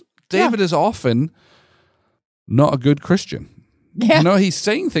Psalms, David is often not a good Christian. Yeah. He's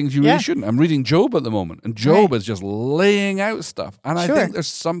saying things you really shouldn't. I'm reading Job at the moment, and Job is just laying out stuff. And I think there's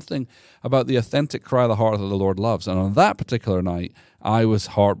something about the authentic cry of the heart that the Lord loves. And on that particular night, I was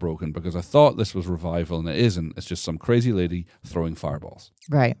heartbroken because I thought this was revival, and it isn't. It's just some crazy lady throwing fireballs.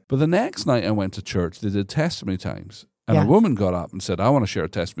 Right. But the next night I went to church, they did testimony times. And a woman got up and said, I want to share a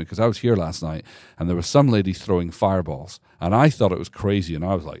testimony because I was here last night and there was some lady throwing fireballs. And I thought it was crazy. And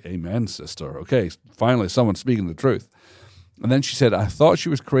I was like, amen, sister. Okay, finally someone's speaking the truth. And then she said, I thought she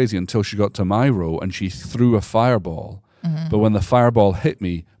was crazy until she got to my row and she threw a fireball. But when the fireball hit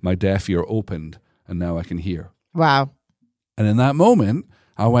me, my deaf ear opened and now I can hear. Wow. And in that moment,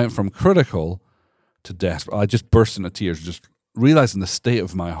 I went from critical to desperate. I just burst into tears, just realizing the state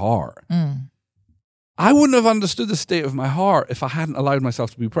of my heart. I wouldn't have understood the state of my heart if I hadn't allowed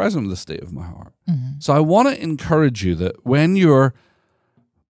myself to be present with the state of my heart. So I want to encourage you that when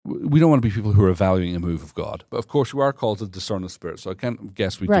we don't want to be people who are evaluating a move of God, but of course we are called to discern the spirit, so I can't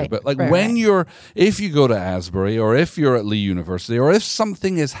guess we do. But if you go to Asbury, or if you're at Lee University, or if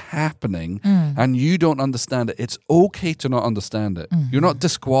something is happening and you don't understand it, it's okay to not understand it. You're not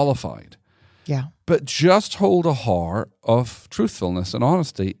disqualified. Yeah. But just hold a heart of truthfulness and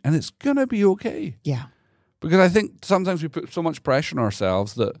honesty, and it's going to be okay. Yeah. Because I think sometimes we put so much pressure on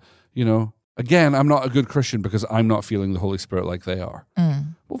ourselves that, again, I'm not a good Christian because I'm not feeling the Holy Spirit like they are.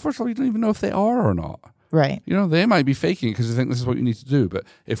 Well, first of all, you don't even know if they are or not. Right. They might be faking it because they think this is what you need to do. But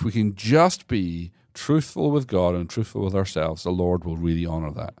if we can just be truthful with God and truthful with ourselves, the Lord will really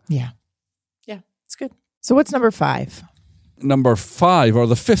honor that. Yeah. Yeah. It's good. So what's number 5? Number 5, or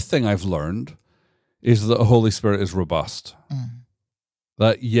the 5th thing I've learned, is that the Holy Spirit is robust.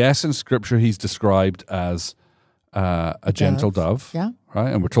 That, yes, in Scripture, he's described as a gentle dove. Yeah.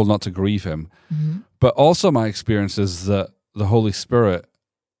 Right? And we're told not to grieve him. But also my experience is that the Holy Spirit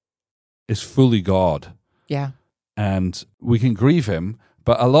is fully God. Yeah. And we can grieve him,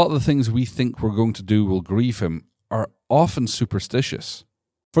 but a lot of the things we think we're going to do will grieve him are often superstitious.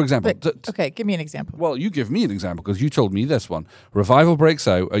 For example... okay, give me an example. Well, you give me an example because you told me this one. Revival breaks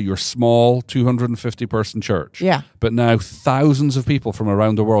out at your small 250-person church. Yeah. But now thousands of people from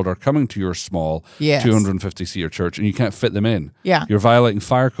around the world are coming to your small 250-seater church and you can't fit them in. Yeah. You're violating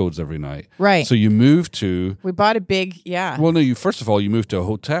fire codes every night. Right. So you move to... We bought a big... Yeah. Well, no, first of all, you moved to a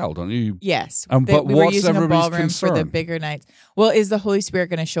hotel, don't you? Yes. But we were what's using a everybody's ballroom concern? for the bigger nights. Well, is the Holy Spirit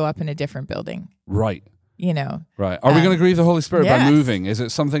going to show up in a different building? Right. Right. Are we going to grieve the Holy Spirit by moving? Is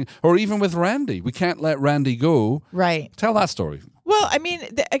it something, or even with Randy? We can't let Randy go. Right. Tell that story. Well, I mean,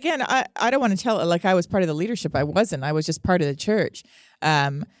 again, I don't want to tell it like I was part of the leadership. I wasn't. I was just part of the church.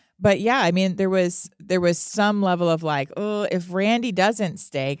 But yeah, I mean, there was some level of like, oh, if Randy doesn't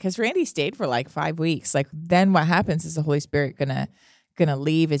stay, because Randy stayed for like 5 weeks, like then what happens? Is the Holy Spirit gonna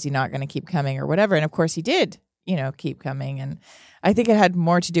leave? Is he not gonna keep coming or whatever? And of course he did, keep coming. And I think it had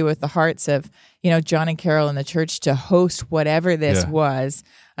more to do with the hearts of, John and Carol in the church to host whatever this was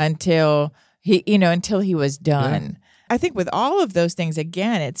until he was done. Yeah. I think with all of those things,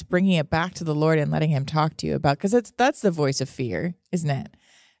 again, it's bringing it back to the Lord and letting him talk to you about, because that's the voice of fear, isn't it?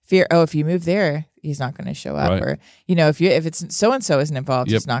 Fear, if you move there, he's not going to show up. Right. Or, if it's so-and-so isn't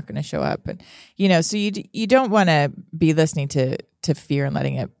involved, he's not going to show up. And, so you don't want to be listening to fear and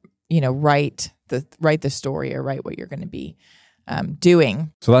letting it, write the story or write what you're going to be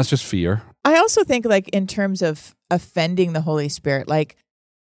doing. So that's just fear. I also think, like, in terms of offending the Holy Spirit, like,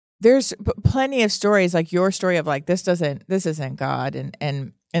 there's plenty of stories, like your story of like, this isn't God.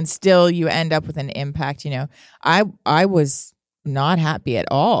 And still you end up with an impact. I was not happy at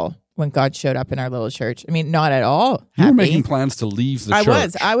all when God showed up in our little church. I mean, not at all happy. You were making plans to leave the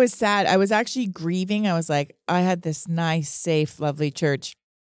church. I was sad. I was actually grieving. I was like, I had this nice, safe, lovely church.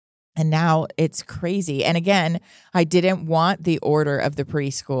 And now it's crazy. And again, I didn't want the order of the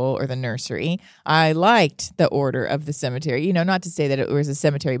preschool or the nursery. I liked the order of the cemetery. You know, not to say that it was a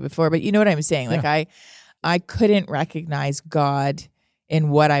cemetery before, but you know what I'm saying? Like I couldn't recognize God in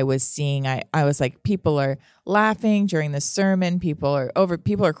what I was seeing. I was like, people are laughing during the sermon. People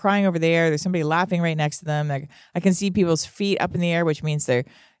are crying over there. There's somebody laughing right next to them. Like, I can see people's feet up in the air, which means the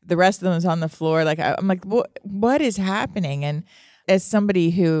rest of them is on the floor. Like I'm like, what is happening? And as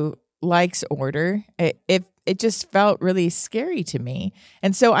somebody who likes order, it just felt really scary to me.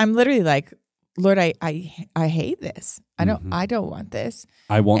 And so I'm literally like, Lord, I hate this. I don't want this.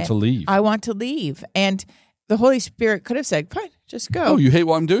 I want to leave. I want to leave. And the Holy Spirit could have said, fine, just go. Oh, you hate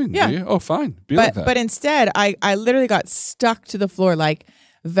what I'm doing, yeah. do you? Oh, fine. Be like that. But instead, I literally got stuck to the floor, like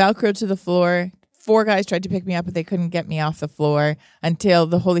Velcro to the floor. 4 guys tried to pick me up, but they couldn't get me off the floor until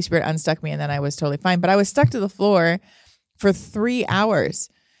the Holy Spirit unstuck me, and then I was totally fine. But I was stuck to the floor for 3 hours.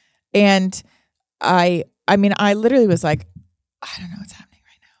 And I literally was like, I don't know what's happening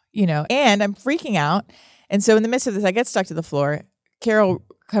right now, you know, and I'm freaking out. And so in the midst of this, I get stuck to the floor. Carol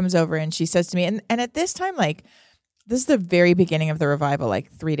comes over and she says to me, and at this time, like, this is the very beginning of the revival,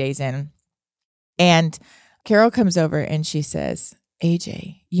 like 3 days in. And Carol comes over and she says,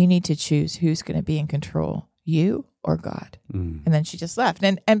 AJ, you need to choose who's going to be in control, you or God. And then she just left.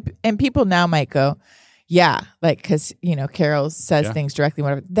 And people now might go, yeah, like, because, you know, Carol says things directly,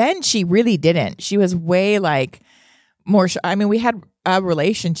 whatever. Then she really didn't. She was way like more, I mean, we had a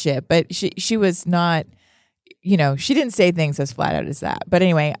relationship, but she was not, you know, she didn't say things as flat out as that. But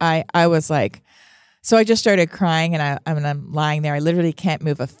anyway, I was like, so I just started crying and I'm lying there. I literally can't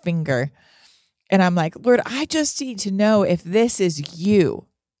move a finger. And I'm like, Lord, I just need to know if this is you.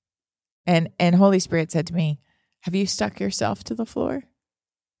 And Holy Spirit said to me, have you stuck yourself to the floor?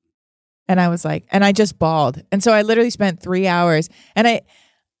 And I was like, and I just bawled. And so I literally spent 3 hours. And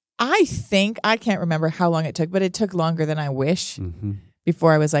I think, I can't remember how long it took, but it took longer than I wish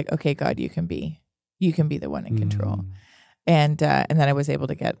before I was like, okay, God, you can be the one in control. And then I was able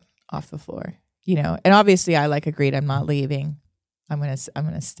to get off the floor, you know, and obviously I agreed, I'm not leaving. I'm going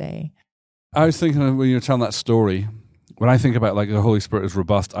to stay. I was thinking when you were telling that story, when I think about like the Holy Spirit is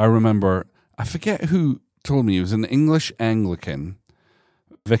robust, I remember, I forget who told me, it was an English Anglican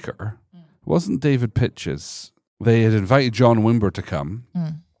vicar. It wasn't David Pitches. They had invited John Wimber to come,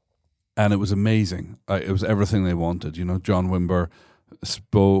 and it was amazing. It was everything they wanted. You know, John Wimber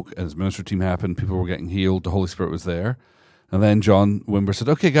spoke, and his ministry team happened, people were getting healed, the Holy Spirit was there. And then John Wimber said,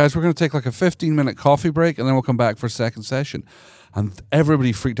 okay, guys, we're going to take like a 15-minute coffee break, and then we'll come back for a second session. And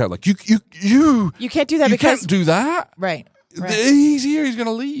everybody freaked out, like, you can't do that. You can't do that. Right. He's here. He's going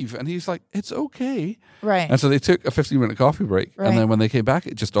to leave. And he's like, it's okay. Right. And so they took a 15-minute coffee break. Right. And then when they came back,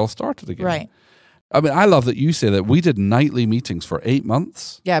 it just all started again. Right. I mean, I love that you say that. We did nightly meetings for 8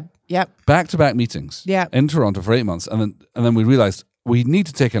 months. Yeah. Yep. Back-to-back meetings. Yeah. In Toronto for 8 months. And then we realized we need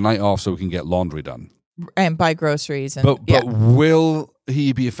to take a night off so we can get laundry done. And buy groceries. And, but will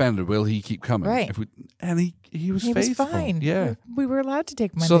he be offended? Will he keep coming? Right. He was he faithful. was fine. Yeah. We were allowed to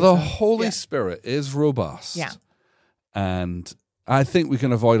take Mondays So the off. Holy Spirit is robust. Yeah. And I think we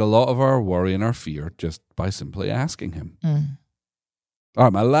can avoid a lot of our worry and our fear just by simply asking him. All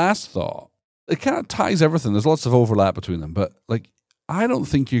right, my last thought. It kind of ties everything. There's lots of overlap between them. But like, I don't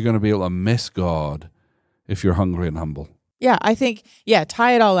think you're going to be able to miss God if you're hungry and humble. Yeah, I think,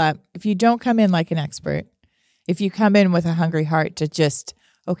 tie it all up. If you don't come in like an expert, if you come in with a hungry heart to just,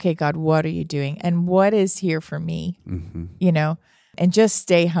 okay, God, what are you doing? And what is here for me? You know, and just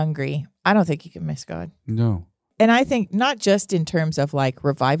stay hungry. I don't think you can miss God. No. And I think not just in terms of like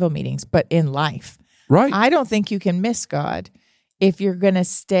revival meetings, but in life. Right. I don't think you can miss God if you're going to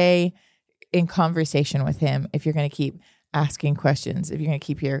stay in conversation with him, if you're going to keep asking questions, if you're going to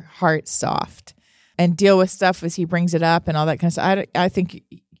keep your heart soft and deal with stuff as he brings it up and all that kind of stuff. I think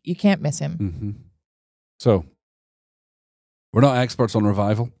you can't miss him. So, we're not experts on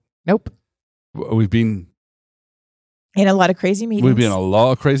revival. Nope. We've been in a lot of crazy meetings. We've been in a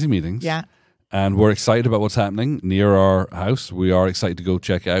lot of crazy meetings. Yeah. And we're excited about what's happening near our house. We are excited to go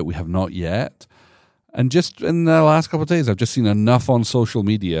check it out. We have not yet. And just in the last couple of days, I've just seen enough on social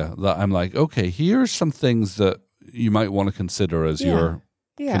media that I'm like, okay, here's some things that you might want to consider as you're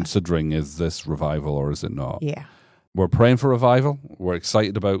considering, is this revival or is it not? Yeah. We're praying for revival. We're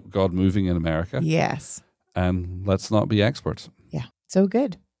excited about God moving in America. Yes. And let's not be experts. Yeah. So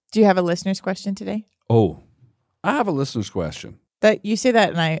good. Do you have a listener's question today? Oh, I have a listener's question. That you say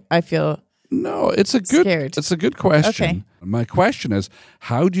that and I feel no, it's a good scared. It's a good question. Okay. My question is,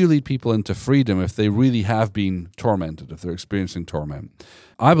 how do you lead people into freedom if they really have been tormented, if they're experiencing torment?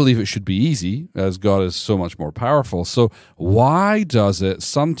 I believe it should be easy, as God is so much more powerful. So why does it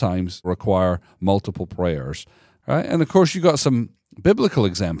sometimes require multiple prayers? Right? And of course, you've got some biblical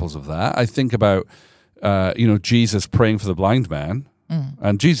examples of that. I think about, Jesus praying for the blind man.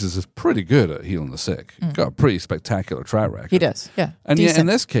 And Jesus is pretty good at healing the sick. He's got a pretty spectacular track record. He does, yeah. And yet in Decent.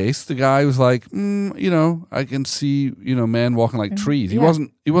 this case, the guy was like, I can see, men walking like trees. He Yeah.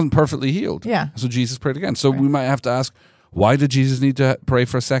 wasn't perfectly healed. Yeah. So Jesus prayed again. So we might have to ask, why did Jesus need to pray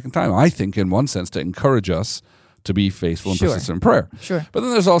for a second time? I think in one sense to encourage us to be faithful and Sure. persistent in prayer. Sure. But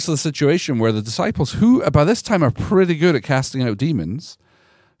then there's also the situation where the disciples, who by this time are pretty good at casting out demons,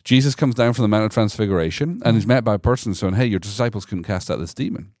 Jesus comes down from the Mount of Transfiguration and he's met by a person saying, hey, your disciples couldn't cast out this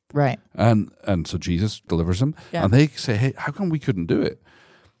demon. Right. And so Jesus delivers them. Yeah. And they say, hey, how come we couldn't do it?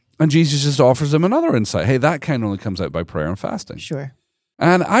 And Jesus just offers them another insight. Hey, that kind only comes out by prayer and fasting. Sure.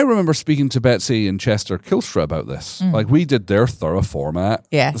 And I remember speaking to Betsy and Chester Kilstra about this. Like we did their thorough format,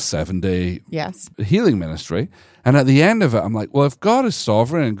 Yeah. the 7-day Yes. healing ministry. And at the end of it, I'm like, well, if God is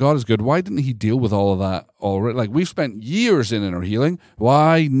sovereign and God is good, why didn't he deal with all of that already? Like we've spent years in inner healing.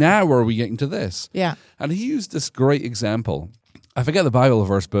 Why now are we getting to this? Yeah. And he used this great example. I forget the Bible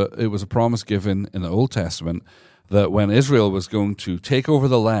verse, but it was a promise given in the Old Testament that when Israel was going to take over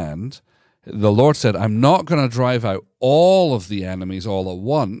the land, the Lord said, I'm not going to drive out all of the enemies all at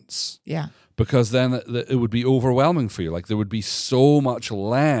once, Yeah. because then it would be overwhelming for you. Like there would be so much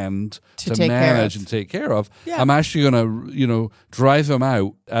land To to take care manage of. and take care of. Yeah. I'm actually going to, drive them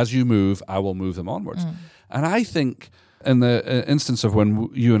out. As you move, I will move them onwards. And I think in the instance of when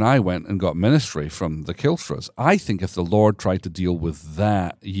you and I went and got ministry from the Kilstras, I think if the Lord tried to deal with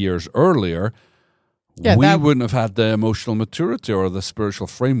that years earlier, Yeah, we that- wouldn't have had the emotional maturity or the spiritual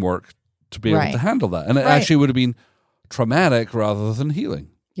framework to be able Right. to handle that. And it Right. actually would have been traumatic rather than healing.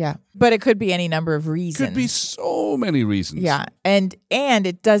 Yeah. But it could be any number of reasons. Could be so many reasons. Yeah. And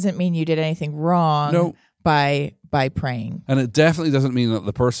it doesn't mean you did anything wrong No. by praying. And it definitely doesn't mean that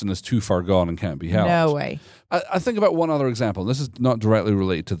the person is too far gone and can't be helped. No way. I think about one other example. This is not directly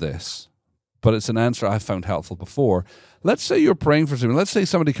related to this, but it's an answer I've found helpful before. Let's say you're praying for something. Let's say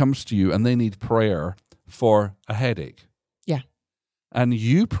somebody comes to you and they need prayer for a headache. Yeah. And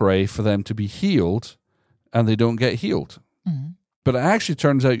you pray for them to be healed and they don't get healed. But it actually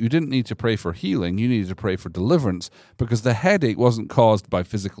turns out you didn't need to pray for healing. You needed to pray for deliverance because the headache wasn't caused by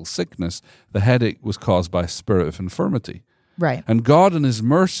physical sickness. The headache was caused by a spirit of infirmity. Right. And God in his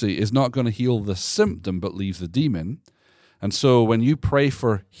mercy is not going to heal the symptom but leave the demon. And so when you pray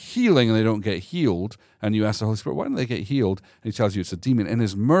for healing and they don't get healed, and you ask the Holy Spirit, why don't they get healed? And he tells you it's a demon. In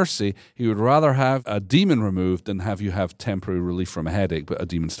his mercy, he would rather have a demon removed than have you have temporary relief from a headache, but a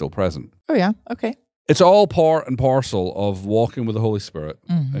demon still present. Oh yeah. Okay. It's all part and parcel of walking with the Holy Spirit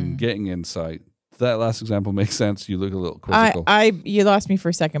and getting insight. That last example makes sense. You look a little quizzical. You lost me for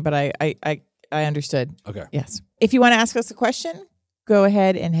a second, but I understood. Okay. Yes. If you want to ask us a question, go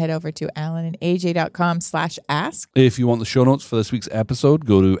ahead and head over to alanandaj.com/ask. If you want the show notes for this week's episode,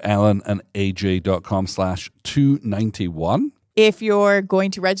 go to alanandaj.com/291. If you're going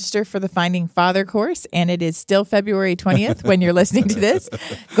to register for the Finding Father course, and it is still February 20th when you're listening to this,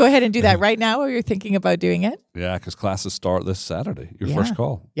 go ahead and do that right now or you're thinking about doing it. Yeah, because classes start this Saturday. Your Yeah. first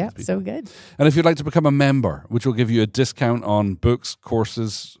call. Yeah, so good. And if you'd like to become a member, which will give you a discount on books,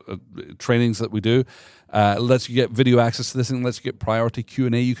 courses, trainings that we do, lets you get video access to this and lets you get priority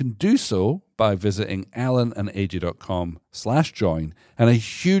Q&A, you can do so by visiting alanandaj.com/join. And a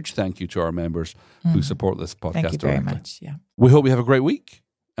huge thank you to our members who support this podcast Thank you very directly. much. Yeah. We hope you have a great week,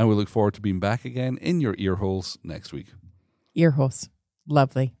 and we look forward to being back again in your ear holes next week. Ear holes.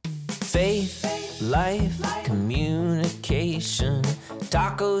 Lovely. Faith, life, communication,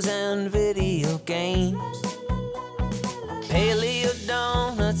 tacos and video games, paleo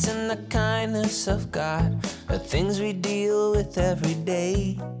donuts and the kindness of God, the things we deal with every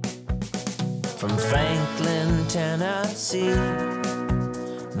day. From Franklin, Tennessee,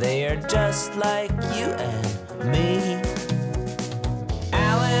 they are just like you and me.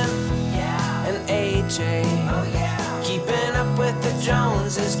 Alan and AJ, keeping up with the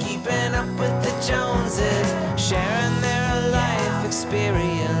Joneses, keeping up with the Joneses, sharing their life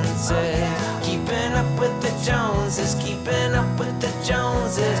experiences. Keeping up with the Joneses, keeping up with the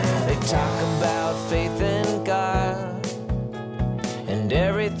Joneses. They talk about faith in God and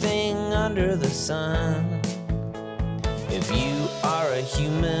everything under the sun. If you are a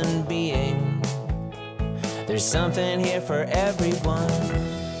human being, there's something here for everyone.